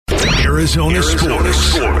Arizona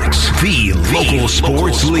Sports. The local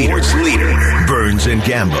sports leader. Burns and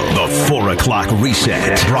Gambo. The 4 o'clock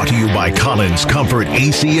reset. Brought to you by Collins Comfort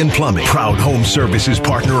AC and Plumbing. Proud home services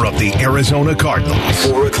partner of the Arizona Cardinals.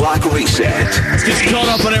 4 o'clock reset. Let's get caught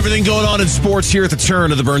up on everything going on in sports here at the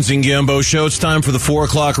turn of the Burns and Gambo show. It's time for the 4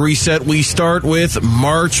 o'clock reset. We start with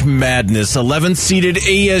March Madness. 11th seeded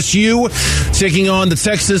ASU taking on the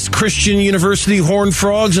Texas Christian University Horned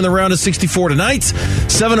Frogs in the round of 64 tonight.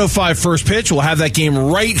 7:05 first pitch. We'll have that game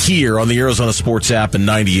right here on the Arizona Sports app and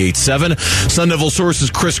 98.7. Sun Devil Sources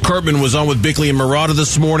Chris Cartman was on with Bickley and Murata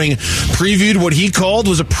this morning, previewed what he called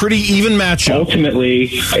was a pretty even matchup. Ultimately,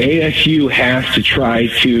 ASU has to try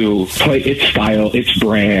to play its style, its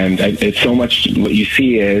brand. It's so much what you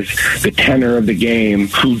see is the tenor of the game.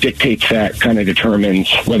 Who dictates that kind of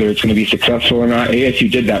determines whether it's going to be successful or not. ASU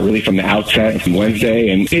did that really from the outset from Wednesday,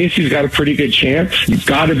 and ASU's got a pretty good chance. You've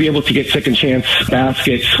got to be able to get second chance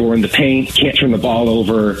baskets, score in the paint, can't turn the ball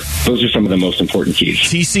over. Those are some of the most important keys.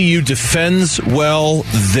 TCU defends well.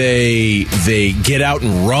 They get out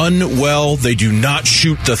and run well. They do not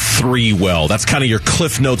shoot the three well. That's kind of your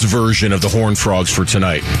Cliff Notes version of the Horned Frogs for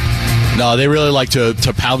tonight. No, they really like to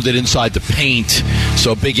pound it inside the paint.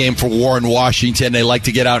 So big game for Warren Washington. They like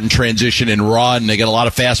to get out and transition and run. They get a lot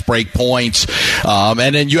of fast break points.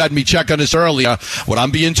 And then you had me check on this earlier. What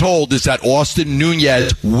I'm being told is that Austin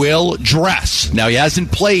Nunez will dress. Now, he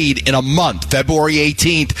hasn't played in a month. February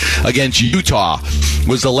 18th against Utah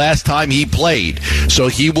was the last time he played. So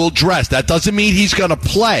he will dress. That doesn't mean he's going to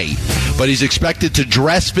play, but he's expected to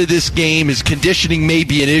dress for this game. His conditioning may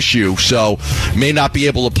be an issue, so may not be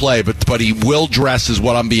able to play, but he will dress is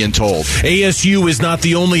what I'm being told. ASU is not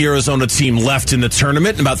the only Arizona team left in the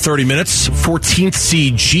tournament. In about 30 minutes, 14th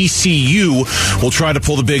seed GCU will try to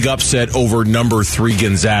pull the big upset over number 3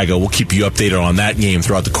 Gonzaga. We'll keep you updated on that game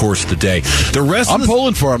throughout the course of the day. I'm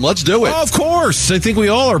pulling for him. Let's do it. Oh, of course. I think we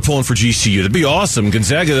all are pulling for GCU. That'd be awesome.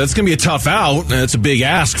 Gonzaga, that's going to be a tough out. That's a big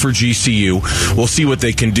ask for GCU. We'll see what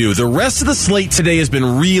they can do. The rest of the slate today has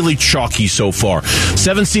been really chalky so far.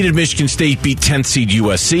 7th-seeded Michigan State beat 10th-seed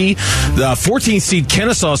USC. The 14th-seed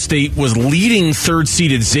Kennesaw State was leading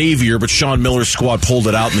 3rd-seeded Xavier, but Sean Miller's squad pulled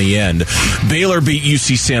it out in the end. Baylor beat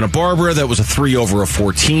UC Santa Barbara. That was a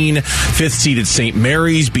 3-over-14. 5th-seeded St.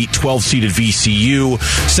 Mary's beat 12th-seeded VCU.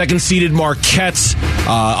 2nd-seeded Marquette.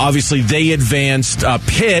 Obviously, they advanced.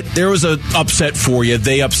 Pitt, there was an upset for you.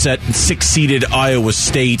 They upset 6th-seeded Iowa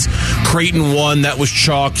State. Creighton won. That was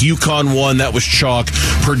chalk. UConn won. That was chalk.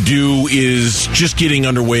 Purdue is just getting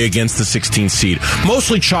underway against the 16th seed.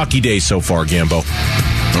 Mostly chalky days so far, Gambo.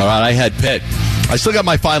 All right, I had Pitt. I still got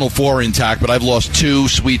my Final Four intact, but I've lost 2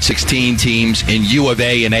 Sweet 16 teams in U of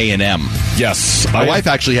A and A&M. Yes. My wife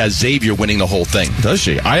actually has Xavier winning the whole thing. Does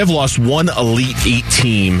she? I have lost 1 Elite 8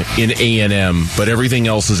 team in A&M, but everything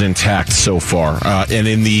else is intact so far. And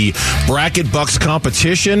in the Bracket Bucks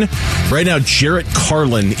competition, right now Jarrett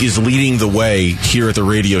Carlin is leading the way here at the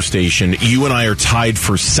radio station. You and I are tied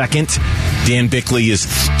for 2nd. Dan Bickley is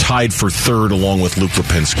tied for 3rd along with Luke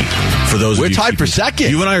Lipinski. For those We're of you tied for 2nd.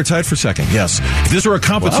 You and I are tied for 2nd, yes. If this were a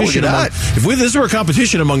competition, this were a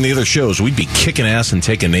competition among the other shows, we'd be kicking ass and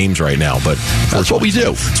taking names right now. But that's what we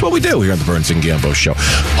do. That's what we do here on the Burns and Gambo show.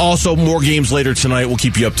 Also, more games later tonight. We'll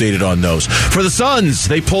keep you updated on those. For the Suns,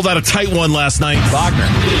 they pulled out a tight one last night. Wagner.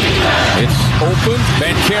 It's open.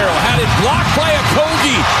 Banchero had it blocked by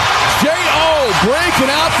Okogie. J.O. breaking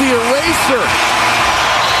out the eraser.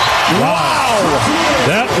 Wow.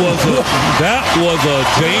 That was a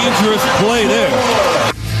dangerous play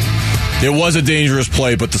there. It was a dangerous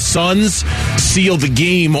play, but the Suns sealed the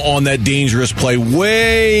game on that dangerous play.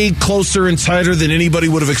 Way closer and tighter than anybody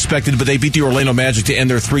would have expected, but they beat the Orlando Magic to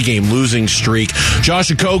end their 3-game losing streak.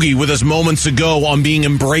 Josh Okogie with us moments ago on being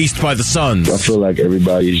embraced by the Suns. I feel like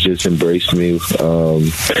everybody's just embraced me, from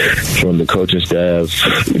the coaching staff,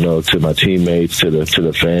 to my teammates, to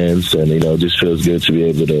the fans, and it just feels good to be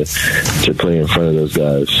able to play in front of those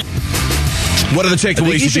guys. What are the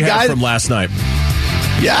takeaways that you had from last night?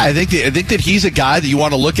 Yeah, I think that he's a guy that you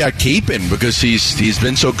want to look at keeping because he's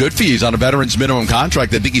been so good for you. He's on a veteran's minimum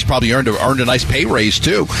contract. I think he's probably earned a nice pay raise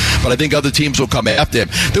too. But I think other teams will come after him.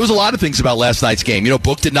 There was a lot of things about last night's game.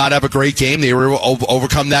 Book did not have a great game. They were able to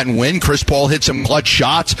overcome that and win. Chris Paul hit some clutch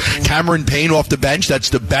shots. Cameron Payne off the bench.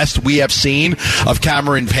 That's the best we have seen of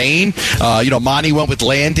Cameron Payne. Monty went with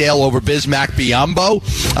Landale over Bismack Biyombo.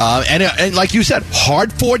 And like you said,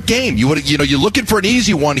 hard-fought game. You're looking for an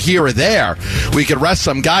easy one here or there. We could rest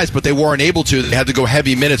some guys, but they weren't able to. They had to go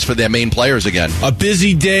heavy minutes for their main players again. A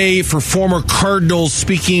busy day for former Cardinals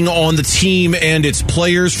speaking on the team and its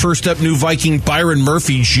players. First up, new Viking Byron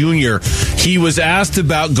Murphy Jr. He was asked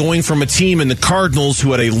about going from a team in the Cardinals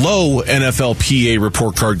who had a low NFLPA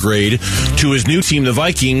report card grade to his new team, the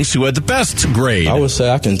Vikings, who had the best grade. I would say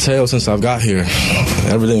I can tell since I've got here.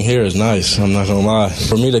 Everything here is nice. I'm not going to lie.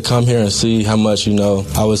 For me to come here and see how much,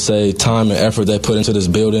 I would say time and effort they put into this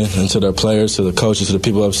building, into their players, to the coaches, to the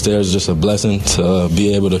people upstairs, is just a blessing to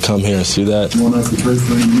be able to come here and see that.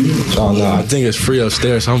 Oh, no, I think it's free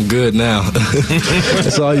upstairs, so I'm good now.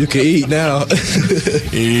 That's all you can eat now.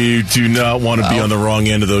 You do not want to be on the wrong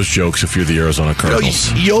end of those jokes if you're the Arizona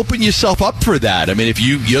Cardinals. You open yourself up for that. I mean, if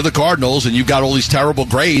you're the Cardinals and you've got all these terrible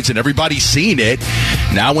grades and everybody's seen it,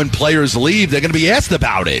 now when players leave, they're going to be asked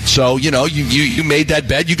about it. So, you made that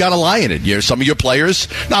bed, you got to lie in it. Some of your players,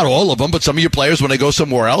 not all of them, but some of your players, when they go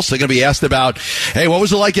somewhere else, they're going to be asked about, hey, what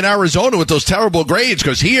was it like in Arizona with those terrible grades?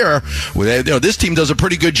 Because here, this team does a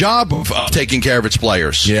pretty good job of taking care of its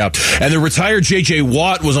players. Yeah, and the retired J.J.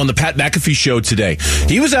 Watt was on the Pat McAfee show today.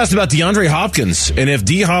 He was asked about DeAndre Hopkins and if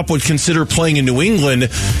D-Hop would consider playing in New England,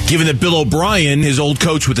 given that Bill O'Brien, his old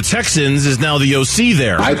coach with the Texans, is now the OC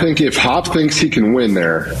there. I think if Hop thinks he can win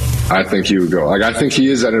there, I think he would go. I think he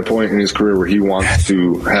is at a point in his career where he wants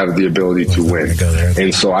to have the ability to win.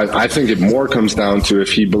 And so I think it more comes down to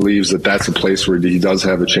if he believes that that's a place where he does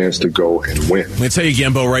have a chance to go and win. Let me tell you,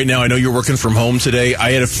 Gambo, right now, I know you're working from home today.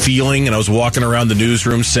 I had a feeling, and I was walking around the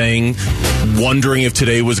newsroom wondering if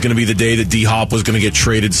today was going to be the day that D-Hop was going to get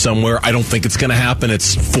traded somewhere. I don't think it's going to happen.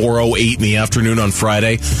 It's 4:08 in the afternoon on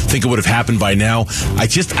Friday. I think it would have happened by now. I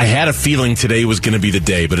had a feeling today was going to be the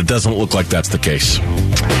day, but it doesn't look like that's the case.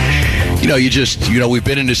 We've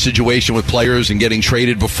been in this situation with players and getting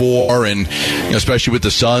traded before, and especially with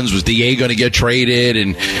the Suns, was DA going to get traded?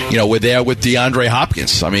 And we're there with DeAndre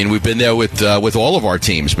Hopkins. I mean, we've been there with all of our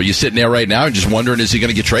teams, but you're sitting there right now and just wondering, is he going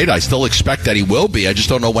to get traded? I still expect that he will be. I just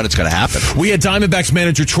don't know when it's going to happen. We had Diamondbacks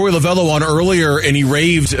manager Troy Lovello on earlier, and he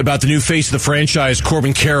raved about the new face of the franchise,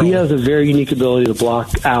 Corbin Carroll. He has a very unique ability to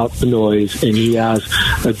block out the noise, and he has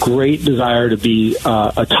a great desire to be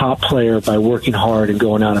a top player by working hard and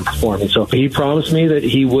going out and performing. So he promised me that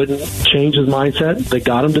he wouldn't change his mindset that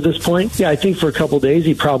got him to this point. Yeah, I think for a couple of days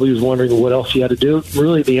he probably was wondering what else he had to do.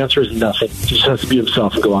 Really, the answer is nothing. He just has to be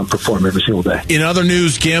himself and go out and perform every single day. In other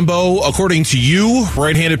news, Gambo, according to you,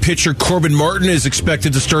 right-handed pitcher Corbin Martin is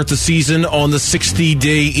expected to start the season on the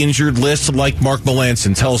 60-day injured list like Mark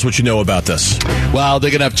Melancon. Tell us what you know about this. Well,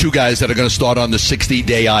 they're going to have two guys that are going to start on the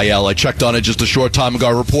 60-day IL. I checked on it just a short time ago.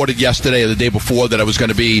 I reported yesterday or the day before that it was going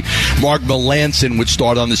to be Mark Melancon would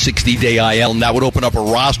start on the 60-day IL, and that would open up a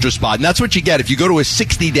roster spot. And that's what you get. If you go to a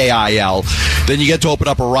 60-day IL, then you get to open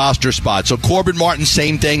up a roster spot. So Corbin Martin,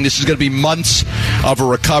 same thing. This is going to be months of a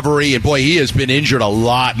recovery. And, boy, he has been injured a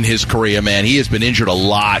lot in his career, man. He has been injured a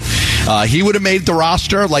lot. He would have made the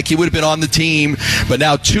roster, like he would have been on the team. But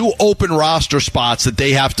now two open roster spots that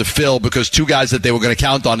they have to fill because two guys that they were going to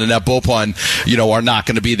count on in that bullpen, are not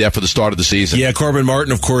going to be there for the start of the season. Yeah, Corbin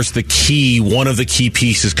Martin, of course, one of the key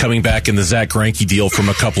pieces coming back in the Zach Greinke deal from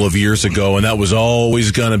a couple of years ago, and that was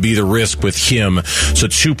always going to be the risk with him. So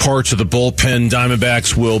two parts of the bullpen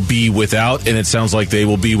Diamondbacks will be without, and it sounds like they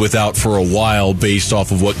will be without for a while based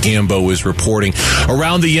off of what Gambo is reporting.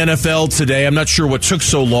 Around the NFL today, I'm not sure what took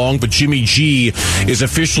so long, but Jimmy G is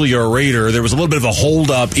officially a Raider. There was a little bit of a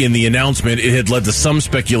holdup in the announcement. It had led to some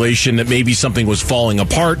speculation that maybe something was falling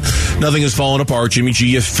apart. Nothing has fallen apart. Jimmy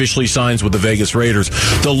G officially signs with the Vegas Raiders.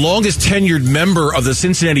 The longest tenured member of the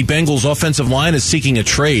Cincinnati Bengals offensive line is seeking a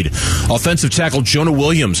trade. Offensive tackle Jonah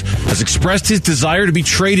Williams has expressed his desire to be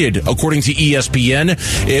traded, according to ESPN.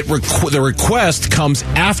 The request comes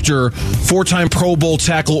after four-time Pro Bowl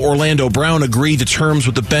tackle Orlando Brown agreed to terms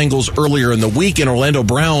with the Bengals earlier in the week, and Orlando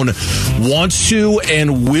Brown wants to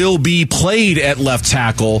and will be played at left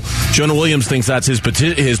tackle. Jonah Williams thinks that's his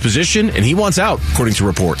position, and he wants out, according to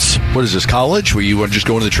reports. What is this, college? Where you want to just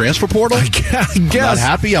go into the transfer portal? I guess. I'm not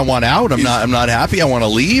happy. I want out. I'm not happy. I want to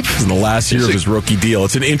leave. In the last year of his rookie deal.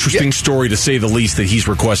 It's an interesting story, to say the least, that he's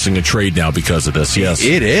requesting a trade now because of this. Yes,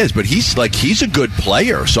 it is. But he's a good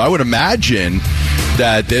player, so I would imagine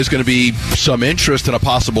that there's going to be some interest in a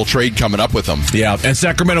possible trade coming up with him. Yeah, and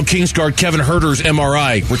Sacramento Kings guard Kevin Huerter's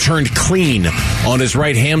MRI returned clean on his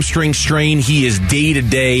right hamstring strain. He is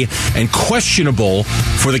day-to-day and questionable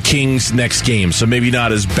for the Kings' next game, so maybe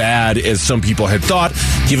not as bad as some people had thought,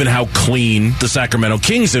 given how clean the Sacramento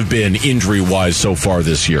Kings have been injury-wise so far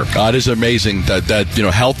this year. It is amazing that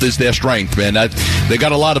health is their strength, man. They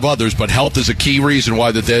got a lot of others, but health is a key reason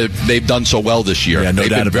why they've done so well this year. Yeah, no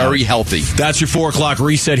doubt about it. They've been very healthy. That's your 4 o'clock o'clock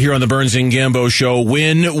reset here on the Burns and Gambo show.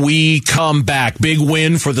 When we come back, big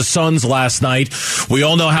win for the Suns last night. We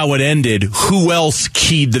all know how it ended. Who else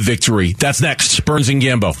keyed the victory? That's next. Burns and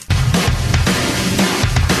Gambo.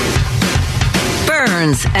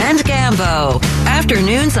 Burns and Gambo.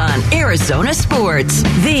 Afternoons on Arizona Sports,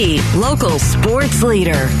 the local sports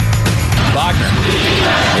leader. Wagner.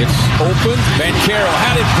 It's open. Banchero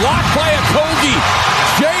had it blocked by Okogie.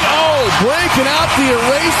 J.O. breaking out the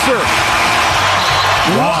eraser.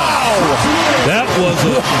 Wow. That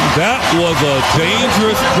was a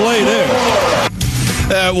dangerous play there.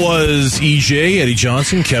 That was EJ, Eddie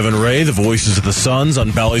Johnson, Kevin Ray, the voices of the Suns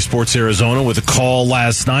on Bally Sports Arizona with a call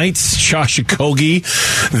last night. Josh Okogie,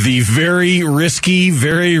 the very risky,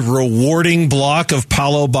 very rewarding block of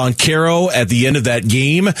Paolo Banchero at the end of that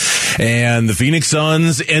game. And the Phoenix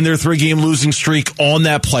Suns end their 3-game losing streak on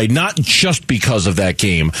that play. Not just because of that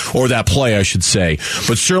game, or that play, I should say,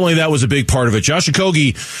 but certainly that was a big part of it. Josh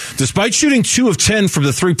Okogie, despite shooting 2 of 10 from the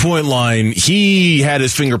 3-point line, he had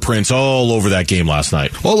his fingerprints all over that game last night.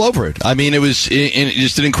 All over it. I mean, it was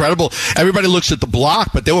just an incredible. Everybody looks at the block,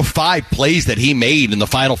 but there were 5 plays that he made in the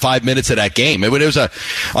final 5 minutes of that game. It was a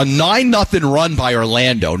 9-0 run by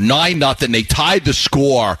Orlando. 9-0. They tied the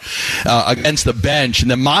score against the bench, and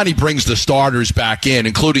then Monty brings the starters back in,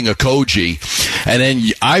 including Okogie. And then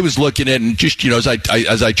I was looking at, and just as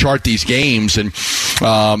I chart these games, and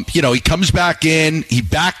he comes back in, he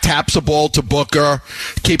back taps a ball to Booker,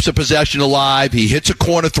 keeps a possession alive. He hits a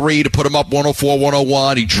corner 3 to put him up 104-101.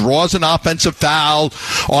 He draws an offensive foul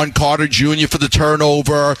on Carter Jr. for the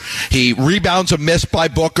turnover. He rebounds a miss by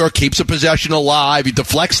Booker, keeps a possession alive. He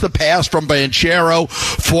deflects the pass from Banchero,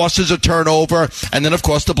 forces a turnover, and then, of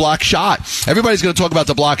course, the block shot. Everybody's going to talk about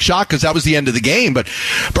the block shot because that was the end of the game. But,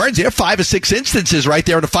 Burns, there are 5 or 6 instances right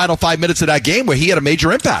there in the final 5 minutes of that game where he had a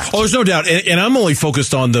major impact. Oh, there's no doubt. And I'm only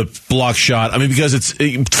focused on the block shot. I mean, because it's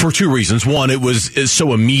for 2 reasons. One, it's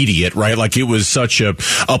so immediate, right? Like, it was such a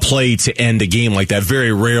play to end a game like that.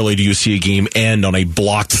 Very rarely do you see a game end on a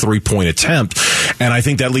blocked 3-point attempt. And I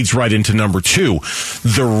think that leads right into number 2.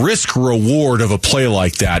 The risk reward of a play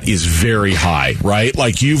like that is very high, right?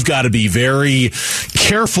 Like, you've got to be very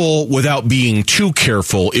careful without being too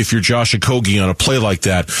careful if you're Josh Okogie on a play like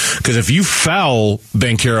that. Because if you foul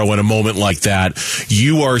Banchero in a moment like that,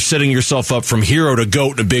 you are setting yourself up from hero to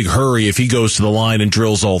goat in a big hurry if he goes to the line and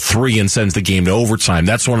drills all 3 and sends the game to overtime.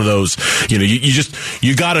 That's one of those,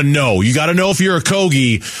 you got to know. You got to know if you're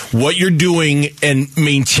Okogie what you're doing and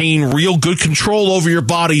maintain real good control over your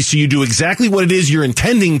body so you do exactly what it is you're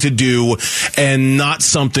intending to do and not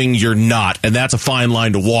something you're not. And that's a fine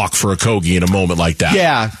line to walk for Okogie in a moment like that.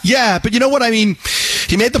 Yeah, but you know what I mean?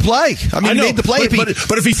 He made the play. He made the play.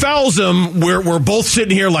 But if he fouls him, we're both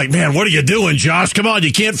sitting here like, man, what are you doing, Josh? Come on,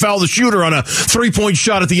 you can't foul the shooter on a 3-point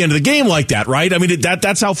shot at the end of the game like that, right? I mean,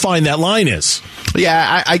 that's how fine that line is.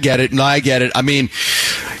 Yeah, I get it. No, I get it. I mean,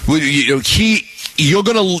 you're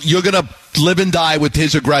gonna live and die with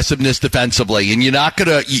his aggressiveness defensively, and you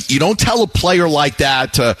don't tell a player like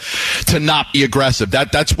that to not be aggressive.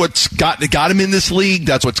 That's what's got him in this league.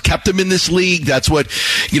 That's what's kept him in this league. That's what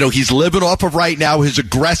he's living off of right now, his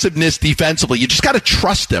aggressiveness defensively. You just got to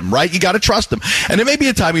trust him, right? You got to trust him. And there may be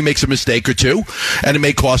a time he makes a mistake or two, and it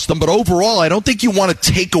may cost him, but overall, I don't think you want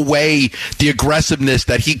to take away the aggressiveness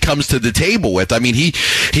that he comes to the table with. I mean, he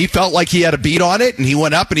felt like he had a beat on it, and he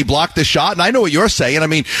went up and he blocked the shot, and I know what you're saying. I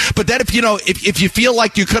mean, but then if you feel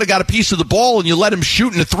like you could have got a piece of the ball and you let him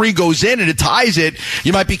shoot and the 3 goes in and it ties it,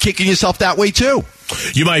 you might be kicking yourself that way too.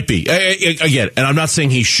 You might be. Again, and I'm not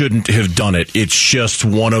saying he shouldn't have done it. It's just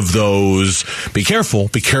one of those, be careful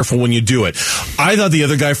when you do it. I thought the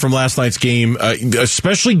other guy from last night's game,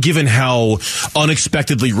 especially given how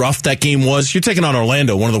unexpectedly rough that game was, you're taking on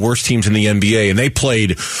Orlando, one of the worst teams in the NBA, and they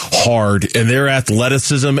played hard, and their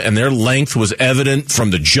athleticism and their length was evident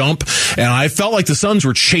from the jump, and I felt like the Suns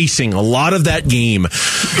were chasing a lot of that game.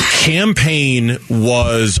 Cam Payne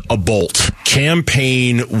was a bolt. Cam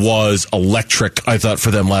Payne was electric, I thought,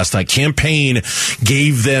 for them last night. Cam Payne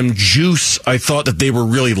gave them juice. I thought that they were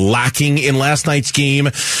really lacking in last night's game.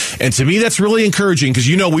 And to me, that's really encouraging because,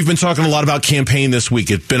 we've been talking a lot about Cam Payne this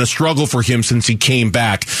week. It's been a struggle for him since he came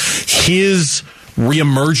back. His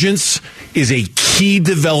reemergence is a key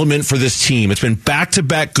development for this team. It's been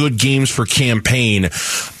back-to-back good games for Cam Payne.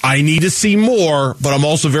 I need to see more, but I'm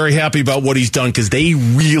also very happy about what he's done because they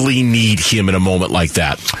really need him in a moment like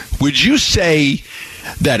that. Would you say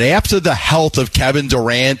that after the health of Kevin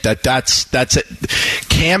Durant, that's it?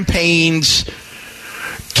 Cam Payne's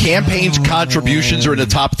contributions are in the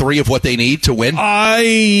top 3 of what they need to win?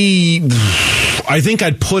 I think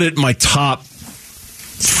I'd put it in my top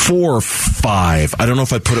 4 or 5. I don't know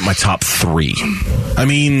if I'd put it in my top 3. I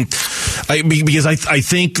mean, because I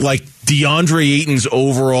think like DeAndre Ayton's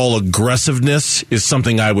overall aggressiveness is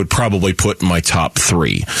something I would probably put in my top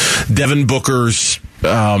 3. Devin Booker's,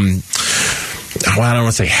 I don't want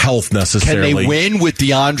to say health necessarily. Can they win with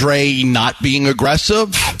DeAndre not being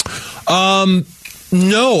aggressive?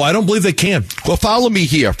 No, I don't believe they can. Well, follow me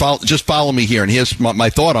here. Just follow me here. And here's my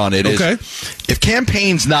thought on it. Okay. If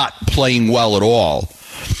Campaign's not playing well at all,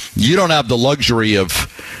 you don't have the luxury of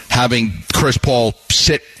having Chris Paul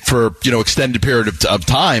sit for extended period of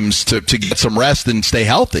times to get some rest and stay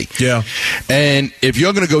healthy. Yeah. And if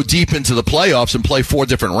you're going to go deep into the playoffs and play 4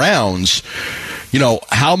 different rounds,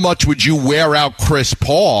 how much would you wear out Chris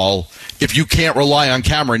Paul if you can't rely on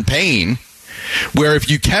Cameron Payne? Where if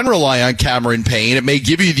you can rely on Cameron Payne, it may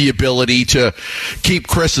give you the ability to keep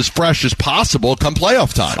Chris as fresh as possible come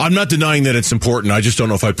playoff time. I'm not denying that it's important. I just don't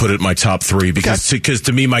know if I put it in my top 3 because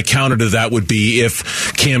to me, my counter to that would be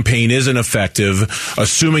if Campaign isn't effective,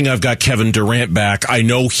 assuming I've got Kevin Durant back, I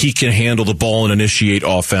know he can handle the ball and initiate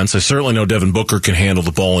offense. I certainly know Devin Booker can handle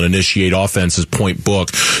the ball and initiate offense as point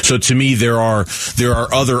book. So to me, there are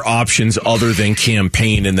other options other than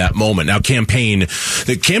Campaign in that moment. Now, Campaign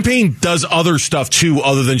does other stuff too,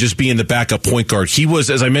 other than just being the backup point guard. He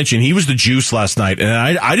was, as I mentioned, he was the juice last night, and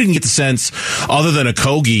I didn't get the sense, other than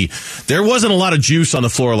Okogie, there wasn't a lot of juice on the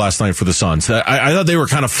floor last night for the Suns. I thought they were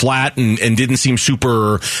kind of flat and didn't seem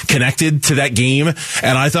super connected to that game,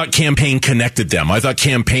 and I thought Campaign connected them. I thought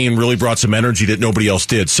Campaign really brought some energy that nobody else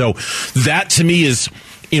did. So that to me is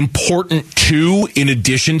important too, in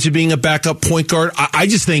addition to being a backup point guard. I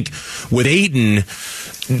just think with Ayton,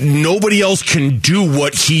 nobody else can do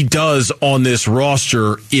what he does on this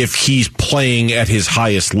roster if he's playing at his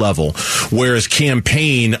highest level. Whereas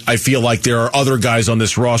Campaign, I feel like there are other guys on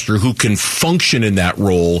this roster who can function in that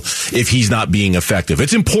role if he's not being effective.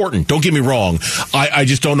 It's important. Don't get me wrong. I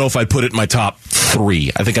just don't know if I'd put it in my top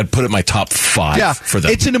 3. I think I'd put it in my top 5 for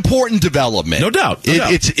them. It's an important development. No doubt.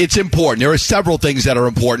 It's important. There are several things that are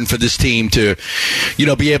important for this team to,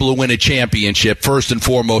 be able to win a championship. First and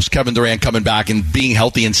foremost, Kevin Durant coming back and being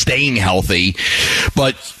healthy and staying healthy.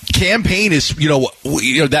 But Campaign is,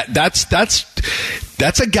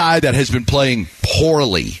 that's a guy that has been playing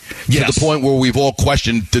poorly to the point where we've all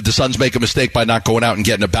questioned, did the Suns make a mistake by not going out and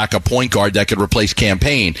getting a backup point guard that could replace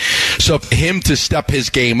Campaign? So for him to step his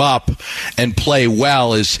game up and play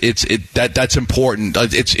well that's important.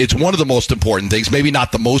 It's one of the most important things. Maybe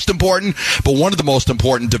not the most important, but one of the most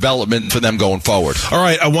important development for them going forward. All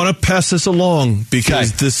right, I want to pass this along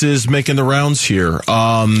because this is making the rounds here.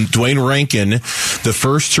 Dwayne Rankin, the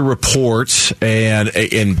first to report, and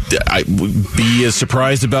I would be as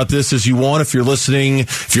surprised about this as you want if you're listening,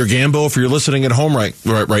 if you're Gambo, if you're listening at home right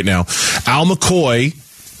now. Al McCoy,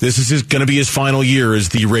 this is going to be his final year as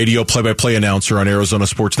the radio play-by-play announcer on Arizona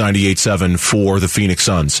Sports 98.7 for the Phoenix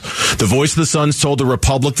Suns. The voice of the Suns told the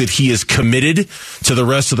Republic that he is committed to the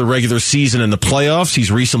rest of the regular season and the playoffs.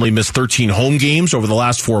 He's recently missed 13 home games over the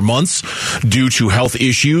last 4 months due to health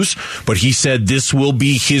issues, but he said this will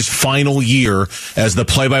be his final year as the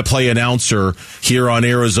play-by-play announcer here on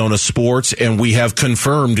Arizona Sports, and we have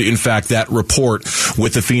confirmed, in fact, that report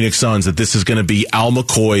with the Phoenix Suns that this is going to be Al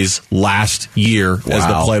McCoy's last year as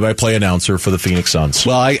the play-by-play announcer for the Phoenix Suns.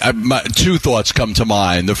 Well, my 2 thoughts come to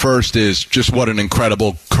mind. The first is just what an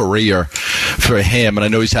incredible career for him. And I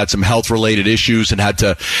know he's had some health-related issues and had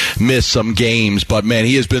to miss some games. But, man,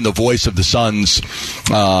 he has been the voice of the Suns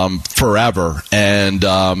forever. And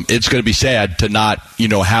it's going to be sad to not,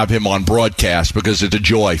 have him on broadcast because it's a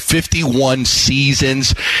joy. 51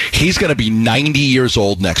 seasons. He's going to be 90 years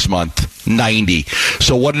old next month. 90.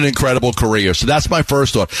 So what an incredible career. So that's my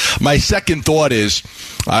first thought. My second thought is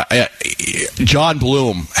John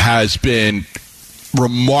Bloom has been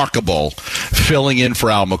remarkable filling in for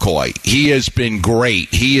Al McCoy. He has been great.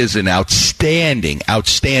 He is an outstanding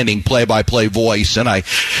play-by-play voice, and I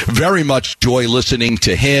very much enjoy listening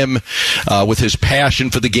to him with his passion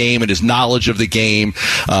for the game and his knowledge of the game.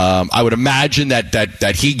 I would imagine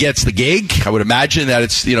that he gets the gig. I would imagine that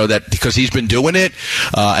it's that because he's been doing it,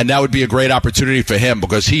 and that would be a great opportunity for him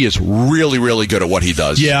because he is really, really good at what he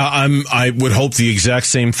does. Yeah, I would hope the exact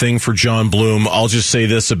same thing for John Bloom. I'll just say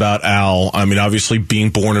this about Al. I mean, obviously,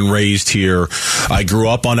 being born and raised here, I grew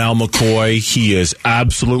up on Al McCoy. He is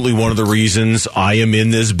absolutely one of the reasons I am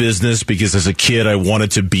in this business because as a kid I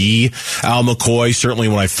wanted to be Al McCoy. Certainly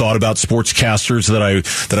when I thought about sportscasters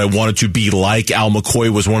that I wanted to be like, Al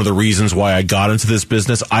McCoy was one of the reasons why I got into this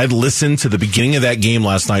business. I listened to the beginning of that game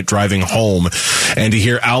last night driving home, And to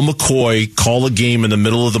hear Al McCoy call a game in the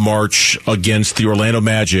middle of the March against the Orlando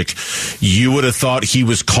Magic, you would have thought he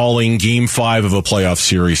was calling Game 5 of a playoff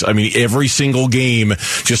series. I mean, every single game,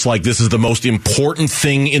 just like this is the most important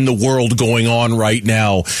thing in the world going on right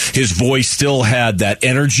now. His voice still had that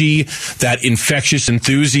energy, that infectious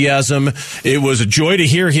enthusiasm. It was a joy to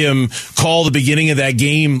hear him call the beginning of that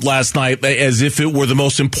game last night as if it were the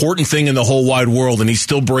most important thing in the whole wide world, and he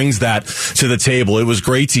still brings that to the table. It was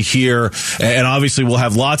great to hear, and obviously we'll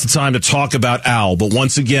have lots of time to talk about Al, but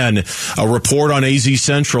once again, a report on AZ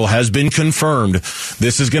Central has been confirmed.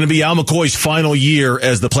 This is going to be Al McCoy's final year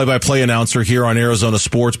as the play-by-play announcer here on Arizona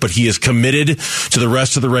Sports, but he is committed to the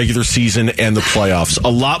rest of the regular season and the playoffs. A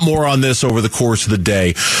lot more on this over the course of the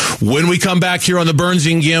day. When we come back here on the Burns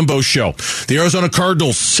and Gambo Show, the Arizona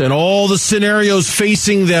Cardinals and all the scenarios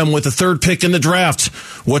facing them with the third pick in the draft.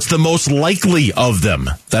 What's the most likely of them?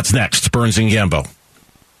 That's next. Burns and Gambo.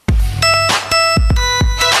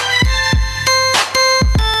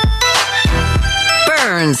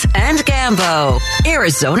 Burns and Gambo,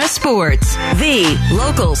 Arizona Sports, the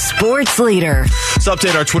local sports leader. Let's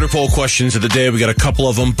update our Twitter poll questions of the day. We got a couple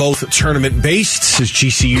of them, both tournament-based, as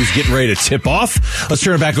GCU's getting ready to tip off. Let's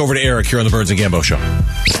turn it back over to Eric here on the Burns and Gambo Show.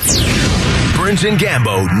 Burns and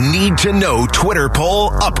Gambo Need to Know Twitter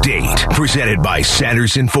Poll Update, presented by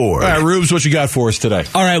Sanderson Ford. All right, Rubes, what you got for us today?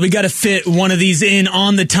 All right, we got to fit one of these in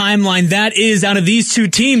on the timeline. That is, out of these two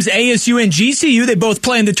teams, ASU and GCU, they both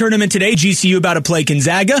play in the tournament today. GCU about to play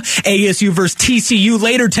Gonzaga. ASU versus TCU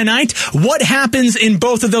later tonight. What happens in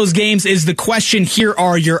both of those games is the question. Here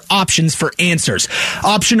are your options for answers.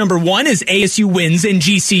 Option number 1 is ASU wins and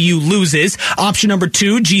GCU loses. Option number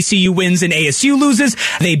 2, GCU wins and ASU loses.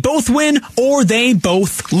 They both win or they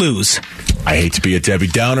both lose. I hate to be a Debbie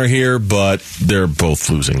Downer here, but they're both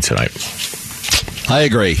losing tonight. I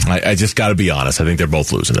agree. I just got to be honest. I think they're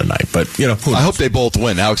both losing tonight. But, you know, I hope they both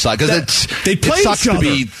win. How excited. Because they play each other.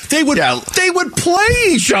 They would play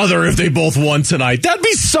each other if they both won tonight. That'd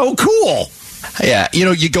be so cool. Yeah, you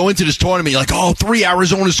know, you go into this tournament, you're like, oh, 3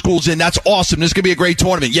 Arizona schools in. That's awesome. This is going to be a great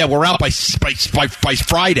tournament. Yeah, we're out by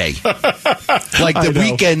Friday. Like the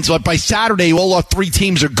weekends, like by Saturday, all our 3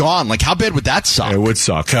 teams are gone. Like, how bad would that suck? It would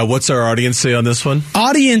suck. What's our audience say on this one?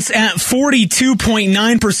 Audience at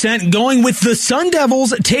 42.9%, going with the Sun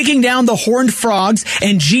Devils taking down the Horned Frogs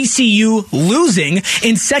and GCU losing.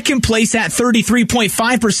 In second place at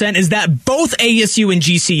 33.5% is that both ASU and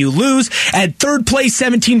GCU lose. At third place,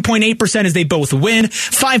 17.8% is they both win.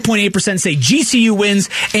 5.8% say GCU wins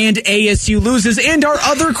and ASU loses. And our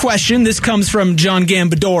other question, this comes from John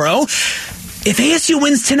Gambadoro. If ASU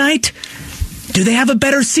wins tonight, do they have a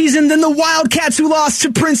better season than the Wildcats who lost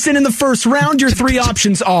to Princeton in the first round? Your 3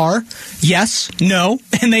 options are yes, no,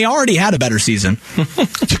 and they already had a better season.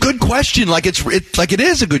 It's a good question. Like it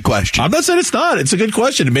is a good question. I'm not saying it's not. It's a good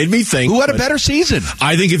question. It made me think. Who had a better season?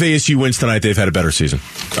 I think if ASU wins tonight, they've had a better season.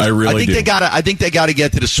 I think do. I think they got to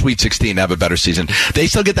get to the Sweet 16 to have a better season. They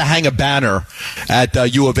still get to hang a banner at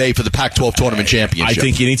U of A for the Pac-12 tournament championship. I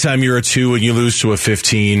think anytime you're a 2 and you lose to a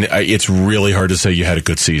 15, it's really hard to say you had a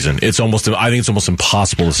good season. I think it's almost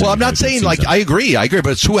impossible to say. Well, I'm not saying like I agree, but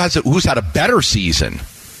it's who's had a better season.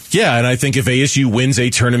 Yeah, and I think if ASU wins a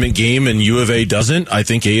tournament game and U of A doesn't, I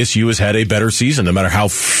think ASU has had a better season, no matter how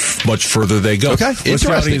much further they go. Okay, what's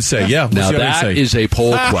the audience say? Yeah, now that is a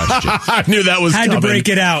poll question. I knew that was coming. Had to break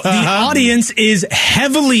it out. The audience is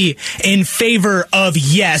heavily in favor of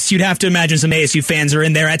yes. You'd have to imagine some ASU fans are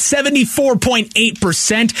in there at 74.8%.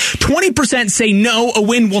 20% say no, a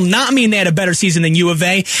win will not mean they had a better season than U of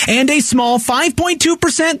A, and a small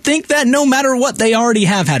 5.2% think that no matter what, they already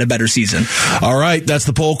have had a better season. All right, that's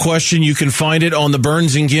the poll question. You can find it on the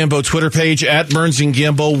Burns and Gambo Twitter page at Burns and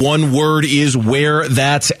Gambo. One word is where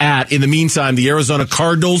that's at. In the meantime, the Arizona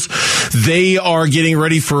Cardinals, they are getting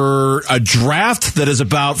ready for a draft that is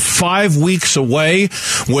about 5 weeks away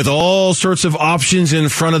with all sorts of options in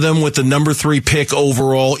front of them with the number 3 pick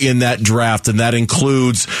overall in that draft. And that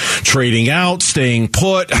includes trading out, staying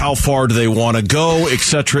put, how far do they want to go, et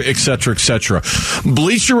cetera, et cetera, et cetera.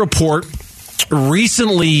 Bleacher Report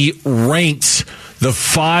recently ranked the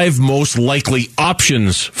 5 most likely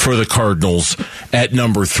options for the Cardinals at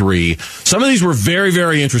number 3. Some of these were very,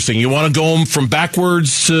 very interesting. You want to go them from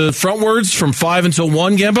backwards to frontwards, from 5 until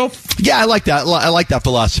 1, Gambo? Yeah, I like that. I like that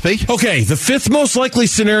philosophy. Okay, the 5th most likely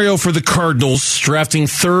scenario for the Cardinals drafting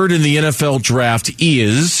 3rd in the NFL draft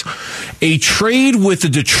is a trade with the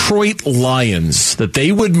Detroit Lions, that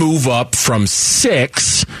they would move up from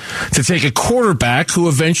 6 to take a quarterback who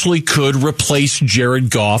eventually could replace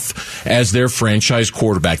Jared Goff as their franchise franchise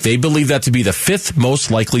quarterback. They believe that to be the fifth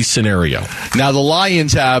most likely scenario. Now, the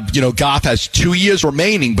Lions have, Goff has 2 years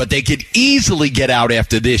remaining, but they could easily get out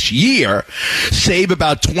after this year, save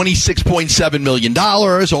about $26.7 million,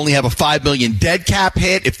 only have a $5 million dead cap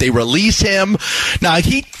hit if they release him. Now,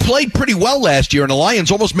 he played pretty well last year, and the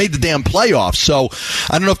Lions almost made the damn playoffs, so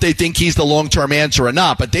I don't know if they think he's the long-term answer or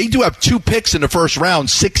not, but they do have 2 picks in the first round,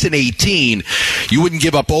 6 and 18. You wouldn't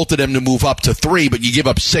give up both of them to move up to 3, but you give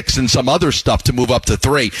up 6 and some other stuff to move up to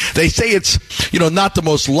 3. They say it's, not the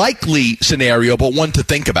most likely scenario, but one to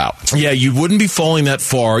think about. Yeah, you wouldn't be falling that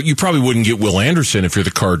far. You probably wouldn't get Will Anderson if you're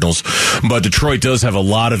the Cardinals, but Detroit does have a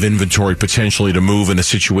lot of inventory potentially to move in a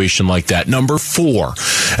situation like that. Number 4,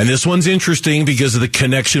 and this one's interesting because of the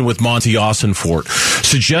connection with Monty Ossenfort,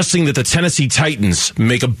 suggesting that the Tennessee Titans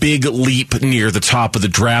make a big leap near the top of the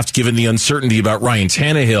draft given the uncertainty about Ryan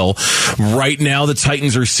Tannehill. Right now, the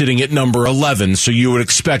Titans are sitting at number 11, so you would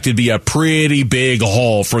expect it'd be a pretty big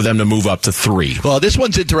haul for them to move up to 3. Well, this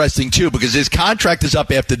one's interesting, too, because his contract is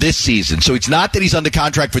up after this season, so it's not that he's under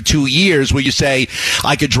contract for 2 years where you say,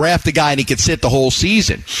 I could draft the guy and he could sit the whole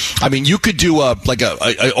season. I mean, you could do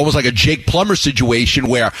almost like a Jake Plummer situation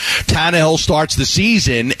where Tannehill starts the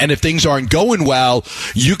season, and if things aren't going well,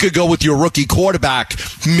 you could go with your rookie quarterback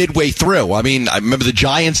midway through. I mean, I remember the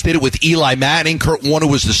Giants did it with Eli Manning. Kurt Warner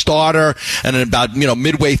was the starter, and then about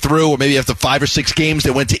midway through, or maybe after 5 or 6 games,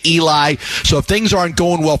 they went to Eli. So if things aren't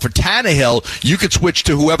going well for Tannehill, you could switch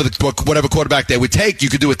to whatever quarterback they would take. You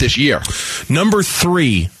could do it this year. Number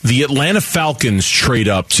 3, the Atlanta Falcons trade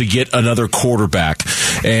up to get another quarterback.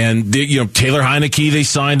 And, Taylor Heineke, they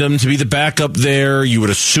signed him to be the backup there. You would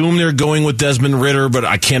assume they're going with Desmond Ridder, but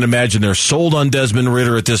I can't imagine they're sold on Desmond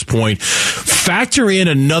Ridder at this point. Factor in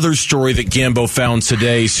another story that Gambo found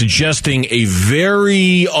today suggesting a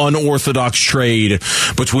very unorthodox trade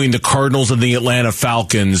between the Cardinals and the Atlanta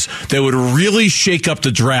Falcons that would really shake up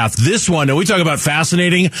the draft. This one, and we talk about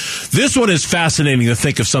fascinating, this one is fascinating to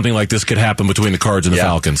think if something like this could happen between the Cards and the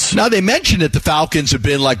Falcons. Now, they mentioned that the Falcons have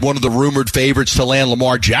been like one of the rumored favorites to land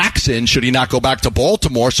Lamar Jackson should he not go back to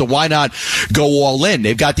Baltimore, so why not go all in?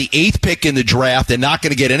 They've got the 8th pick in the draft. They're not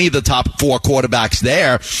going to get any of the top 4 quarterbacks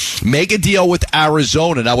there. Make a deal with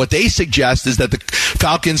Arizona. Now, what they suggest is that the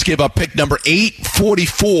Falcons give up pick number 8,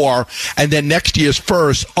 44, and then next year's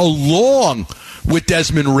first, along with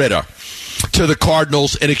Desmond Ridder, to the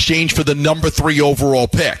Cardinals in exchange for the number 3 overall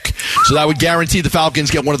pick. So that would guarantee the Falcons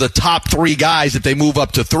get one of the top 3 guys if they move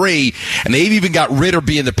up to 3. And they've even got Ridder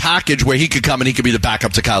be in the package where he could come and he could be the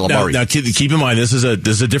backup to Kyler Murray. Now, keep in mind, this is a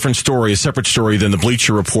different story, a separate story than the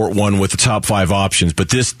Bleacher Report one with the top 5 options. But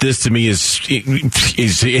this to me is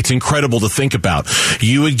it's incredible to think about.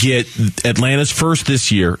 You would get Atlanta's first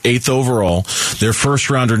this year, 8th overall, their first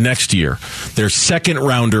rounder next year, their second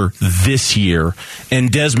rounder this year,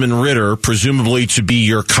 and Desmond Ridder, presumably to be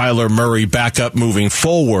your Kyler Murray backup moving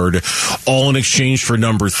forward, all in exchange for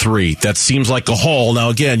number 3. That seems like a haul. Now,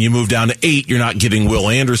 again, you move down to 8, you're not getting Will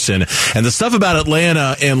Anderson. And the stuff about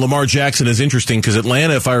Atlanta and Lamar Jackson is interesting because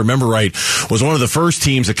Atlanta, if I remember right, was one of the first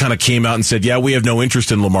teams that kind of came out and said, yeah, we have no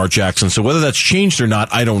interest in Lamar Jackson. So whether that's changed or not,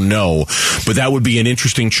 I don't know. But that would be an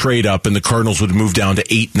interesting trade-up, and the Cardinals would move down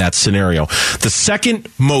to 8 in that scenario. The second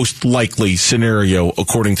most likely scenario,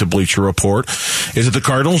 according to Bleacher Report, is that the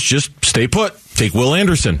Cardinals just stay put. Take Will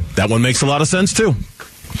Anderson. That one makes a lot of sense, too.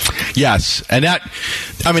 Yes, and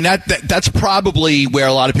that's probably where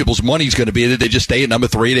a lot of people's money is going to be. That they just stay at number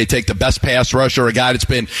 3. They take the best pass rusher, a guy that's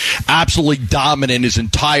been absolutely dominant his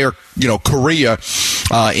entire career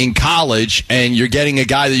in college, and you're getting a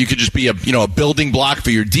guy that you could just be a building block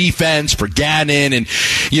for your defense, for Gannon, and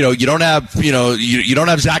you don't have you don't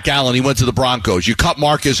have Zach Allen. He went to the Broncos. You cut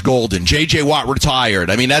Marcus Golden. J.J. Watt retired.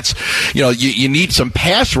 I mean, that's you need some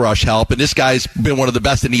pass rush help, and this guy's been one of the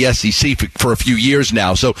best in the SEC for a few years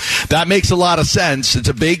now. So that makes a lot of sense. It's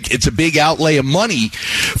a big outlay of money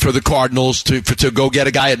for the Cardinals to go get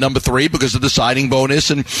a guy at number 3 because of the signing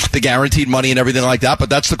bonus and the guaranteed money and everything like that.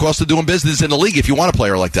 But that's the cost of doing business in the league if you want a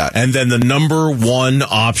player like that. And then the number 1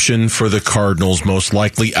 option for the Cardinals, most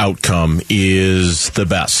likely outcome, is the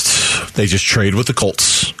best. They just trade with the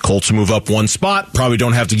Colts. Colts move up 1 spot. Probably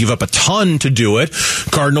don't have to give up a ton to do it.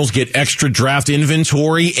 Cardinals get extra draft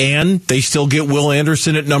inventory, and they still get Will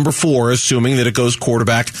Anderson at number 4, assuming that it goes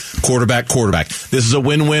quarterback. This is a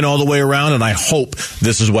win-win all the way around, and I hope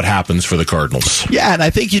this is what happens for the Cardinals. Yeah, and I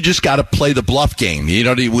think you just got to play the bluff game.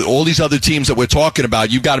 All these other teams that we're talking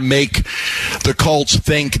about, you've got to make the Colts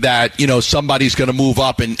think that somebody's going to move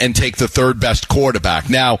up and take the 3rd best quarterback.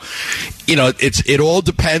 Now, it all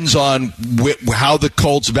depends on how the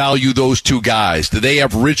Colts value those two guys. Do they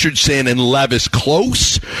have Richardson and Levis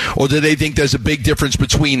close, or do they think there's a big difference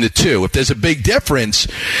between the two? If there's a big difference,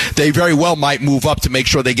 they very well might move up to make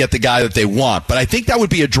sure they get the guy that they want. But I think that would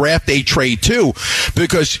be a draft day trade too,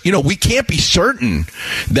 because we can't be certain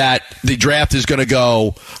that the draft is going to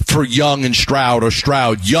go for Young and Stroud or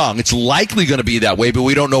Stroud Young. It's likely going to be that way, but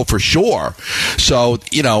we don't know for sure. So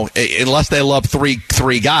unless they love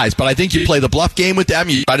three guys, but I think you play the bluff game with them.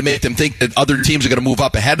 You try to make them think that other teams are going to move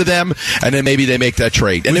up ahead of them, and then maybe they make that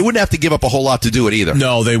trade. And they wouldn't have to give up a whole lot to do it either.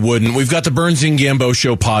 No, they wouldn't. We've got the Burns and Gambo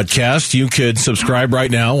Show podcast. You could subscribe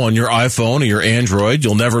right now on your iPhone or your Android.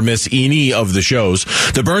 You'll never miss any of the shows.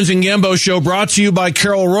 The Burns and Gambo Show brought to you by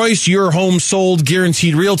Carol Royce, your home sold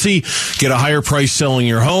guaranteed realty. Get a higher price selling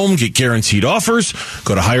your home. Get guaranteed offers.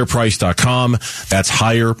 Go to higherprice.com. That's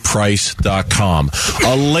higherprice.com.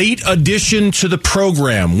 A late addition to the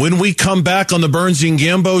program. When we come back on the Burns and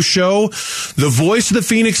Gambo Show, the voice of the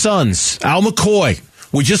Phoenix Suns, Al McCoy.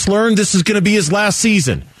 We just learned this is going to be his last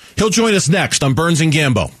season. He'll join us next on Burns and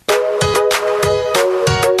Gambo.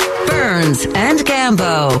 Burns and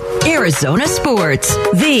Gambo, Arizona Sports,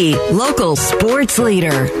 the local sports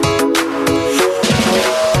leader.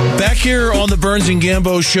 Back here on the Burns and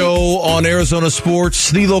Gambo Show on Arizona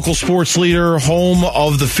Sports, the local sports leader, home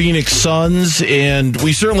of the Phoenix Suns. And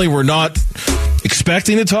we certainly were not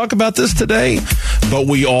expecting to talk about this today, but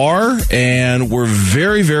we are, and we're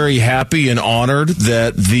very, very happy and honored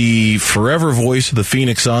that the forever voice of the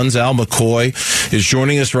Phoenix Suns, Al McCoy, is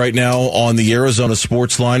joining us right now on the Arizona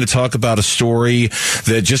Sports Line to talk about a story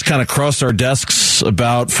that just kind of crossed our desks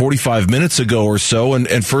about 45 minutes ago or so.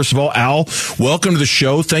 And first of all, Al, welcome to the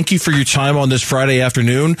show. Thank you for your time on this Friday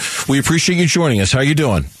afternoon. We appreciate you joining us. How are you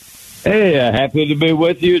doing? Hey, happy to be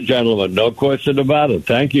with you, gentlemen. No question about it.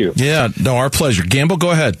 Thank you. Yeah, no, our pleasure. Gambo, go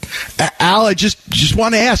ahead. Al, I just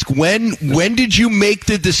want to ask, when did you make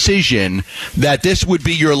the decision that this would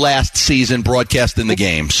be your last season broadcasting the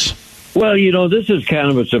games? Well, this is kind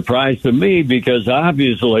of a surprise to me because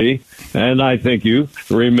obviously, and I think you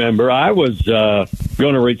remember, I was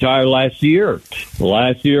going to retire last year.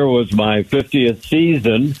 Last year was my 50th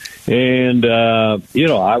season, and,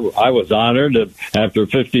 I was honored after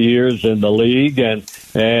 50 years in the league and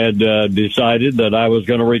decided that I was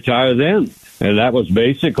going to retire then. And that was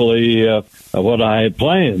basically what I had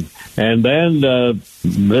planned. And then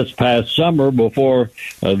this past summer, before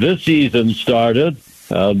this season started,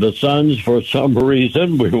 the Suns, for some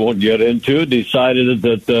reason we won't get into, decided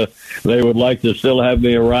that they would like to still have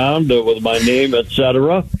me around with my name,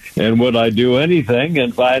 etc. And would I do anything?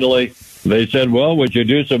 And finally, they said, well, would you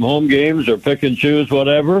do some home games or pick and choose,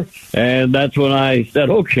 whatever? And that's when I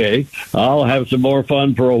said, okay, I'll have some more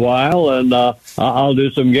fun for a while, and I'll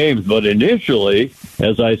do some games. But initially,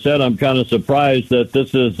 as I said, I'm kind of surprised that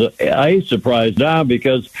this is a surprise now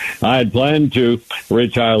because I had planned to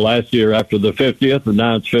retire last year after the 50th, and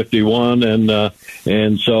now it's 51.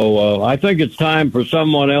 And so I think it's time for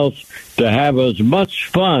someone else to have as much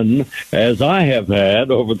fun as I have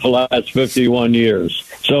had over the last 51 years.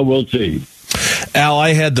 So we'll see. Al,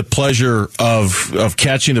 I had the pleasure of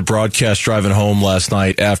catching the broadcast driving home last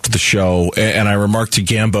night after the show, and I remarked to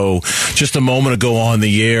Gambo just a moment ago on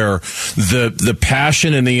the air, the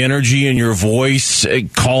passion and the energy in your voice,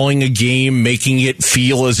 calling a game, making it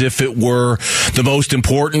feel as if it were the most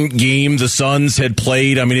important game the Suns had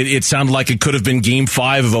played. I mean, it sounded like it could have been Game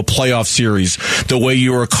 5 of a playoff series, the way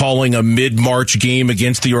you were calling a mid-March game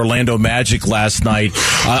against the Orlando Magic last night.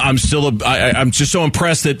 I'm just so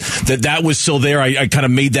impressed that was still there. I kind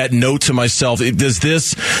of made that note to myself. Does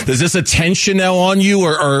this attention now on you,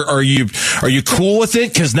 or are you cool with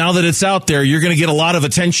it? Because now that it's out there, you're going to get a lot of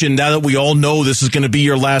attention. Now that we all know this is going to be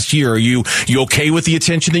your last year, are you okay with the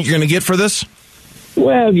attention that you're going to get for this?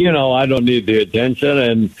 Well, I don't need the attention,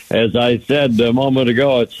 and as I said a moment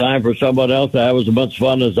ago, it's time for someone else to have as much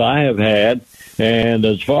fun as I have had. And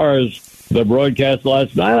as far as the broadcast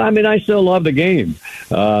last night, I mean, I still love the game.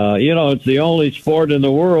 It's the only sport in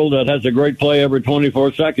the world that has a great play every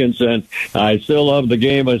 24 seconds, and I still love the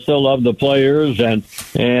game. I still love the players, and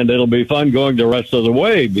it'll be fun going the rest of the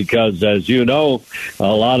way because, as you know,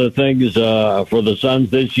 a lot of things for the Suns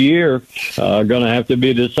this year are going to have to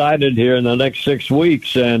be decided here in the next 6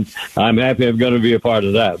 weeks, and I'm happy I'm going to be a part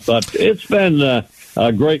of that. But it's been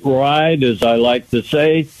a great ride, as I like to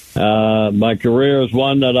say. My career is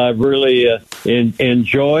one that I've really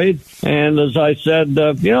enjoyed. And as I said,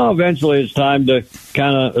 eventually it's time to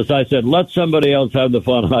kind of, as I said, let somebody else have the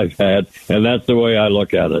fun I've had. And that's the way I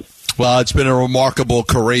look at it. Well, it's been a remarkable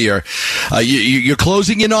career. You're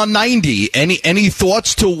closing in on 90. Any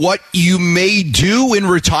thoughts to what you may do in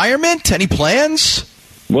retirement? Any plans?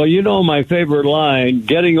 Well, you know my favorite line,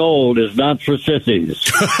 getting old is not for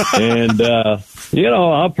sissies. And,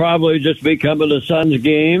 I'll probably just be coming to Suns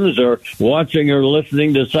games or watching or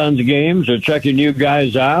listening to Suns games or checking you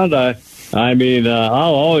guys out.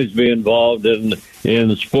 I'll always be involved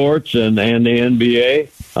in sports and the NBA.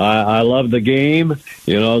 I love the game.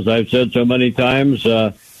 As I've said so many times,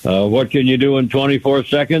 what can you do in 24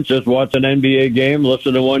 seconds? Just watch an NBA game,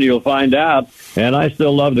 listen to one, you'll find out. And I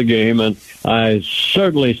still love the game, and I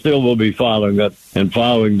certainly still will be following it and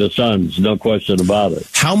following the Suns, no question about it.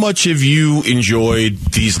 How much have you enjoyed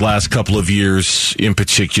these last couple of years in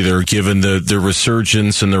particular, given the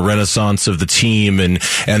resurgence and the renaissance of the team and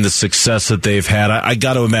the success that they've had? I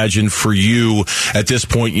got to imagine for you at this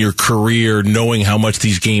point in your career, knowing how much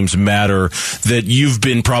these games matter, that you've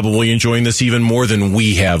been probably enjoying this even more than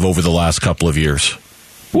we have over the last couple of years.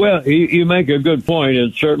 Well, you make a good point,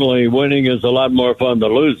 and certainly winning is a lot more fun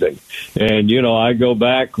than losing. And, I go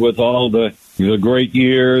back with all the great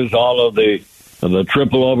years, all of the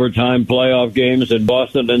triple overtime playoff games in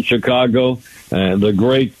Boston and Chicago, and the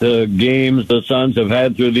great games the Suns have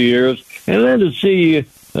had through the years. And then to see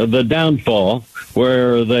the downfall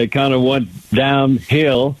where they kind of went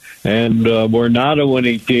downhill and were not a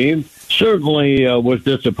winning team certainly was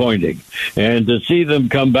disappointing. And to see them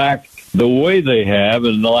come back the way they have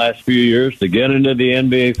in the last few years, to get into the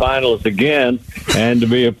NBA Finals again and to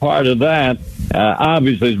be a part of that,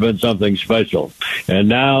 obviously has been something special. And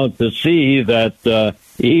now to see that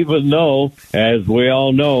even though, as we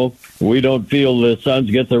all know, we don't feel the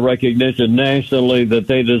Suns get the recognition nationally that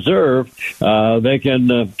they deserve, they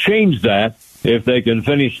can change that if they can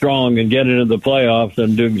finish strong and get into the playoffs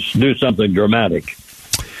and do something dramatic.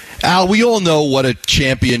 Al, we all know what a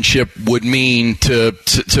championship would mean to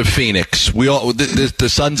Phoenix. The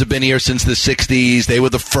Suns have been here since the 60s. They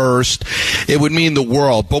were the first. It would mean the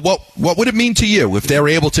world. But what would it mean to you if they were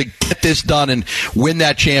able to get this done and win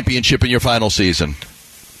that championship in your final season?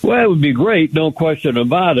 Well, it would be great, no question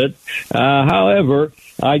about it. However,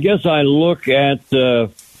 I guess I look at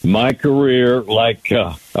my career like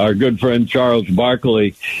our good friend Charles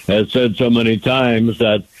Barkley has said so many times,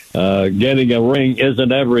 that getting a ring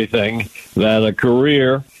isn't everything, that a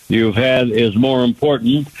career you've had is more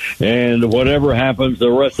important, and whatever happens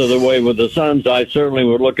the rest of the way with the Suns, I certainly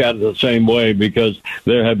would look at it the same way, because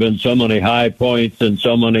there have been so many high points and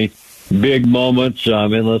so many big moments.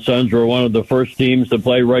 The Suns were one of the first teams to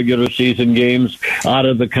play regular season games out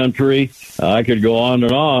of the country. I could go on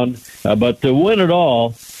and on, but to win it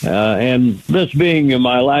all, and this being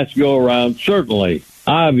my last go-around, certainly,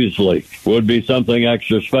 obviously, would be something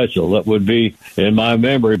extra special that would be in my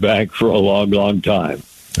memory bank for a long, long time.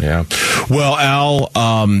 Yeah. Well, Al,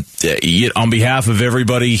 on behalf of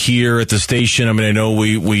everybody here at the station, I know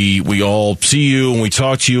we all see you and we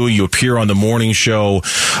talk to you. You appear on the morning show.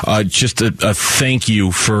 Just a thank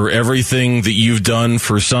you for everything that you've done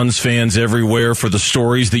for Suns fans everywhere, for the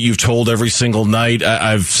stories that you've told every single night.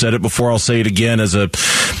 I've said it before, I'll say it again. As a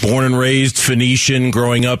born and raised Phoenician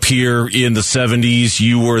growing up here in the 70s,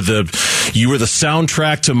 you were the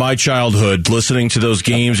soundtrack to my childhood, listening to those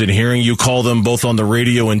games and hearing you call them both on the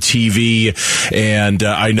radio and TV, and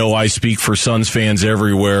I know I speak for Suns fans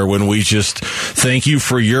everywhere when we just thank you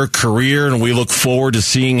for your career, and we look forward to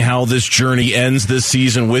seeing how this journey ends this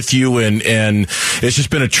season with you, and it's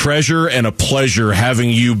just been a treasure and a pleasure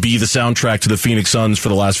having you be the soundtrack to the Phoenix Suns for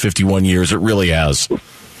the last 51 years. It really has.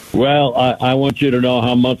 Well, I want you to know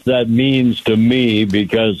how much that means to me,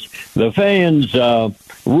 because the fans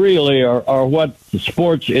really are what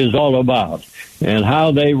sports is all about, and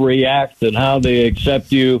how they react and how they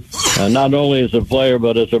accept you, not only as a player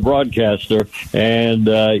but as a broadcaster. And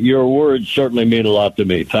your words certainly mean a lot to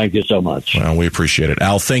me. Thank you so much. Well, we appreciate it.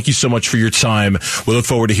 Al, thank you so much for your time. We look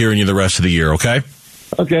forward to hearing you the rest of the year, okay?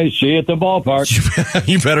 Okay, see you at the ballpark.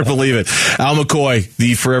 You better believe it. Al McCoy,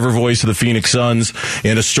 the forever voice of the Phoenix Suns,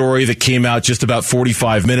 and a story that came out just about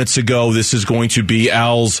 45 minutes ago. This is going to be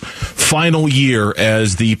Al's final year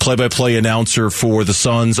as the play-by-play announcer for the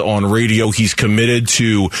Suns on radio. He's committed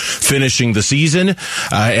to finishing the season,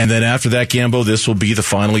 and then after that, Gambo, this will be the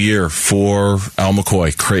final year for Al McCoy.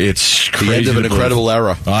 It's crazy. The end of an incredible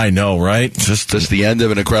era. I know, right? Just the end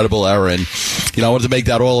of an incredible era. And, I wanted to make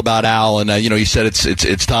that all about Al, and, he said it's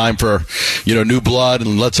it's time for, new blood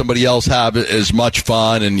and let somebody else have as much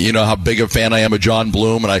fun. And you know how big a fan I am of John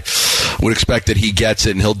Bloom, and I would expect that he gets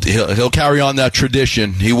it, and he'll carry on that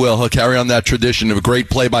tradition. He'll carry on that tradition of a great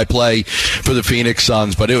play-by-play for the Phoenix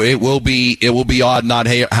Suns. But it will be odd not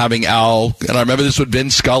having Al. And I remember this with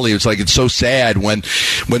Vin Scully. It's so sad when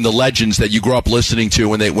the legends that you grew up listening to,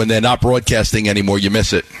 when they're not broadcasting anymore, you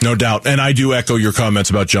miss it. No doubt. And I do echo your comments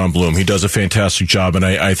about John Bloom. He does a fantastic job, and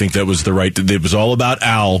I think that was it was all about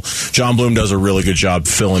Al. John Bloom does a really good job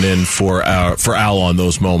filling in for Al on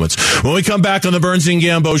those moments. When we come back on the Burns and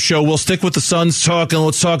Gambo show, we'll stick with the Suns talk, and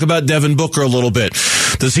let's talk about Devin Booker a little bit.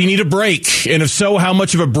 Does he need a break? And if so, how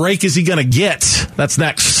much of a break is he going to get? That's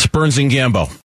next. Burns and Gambo.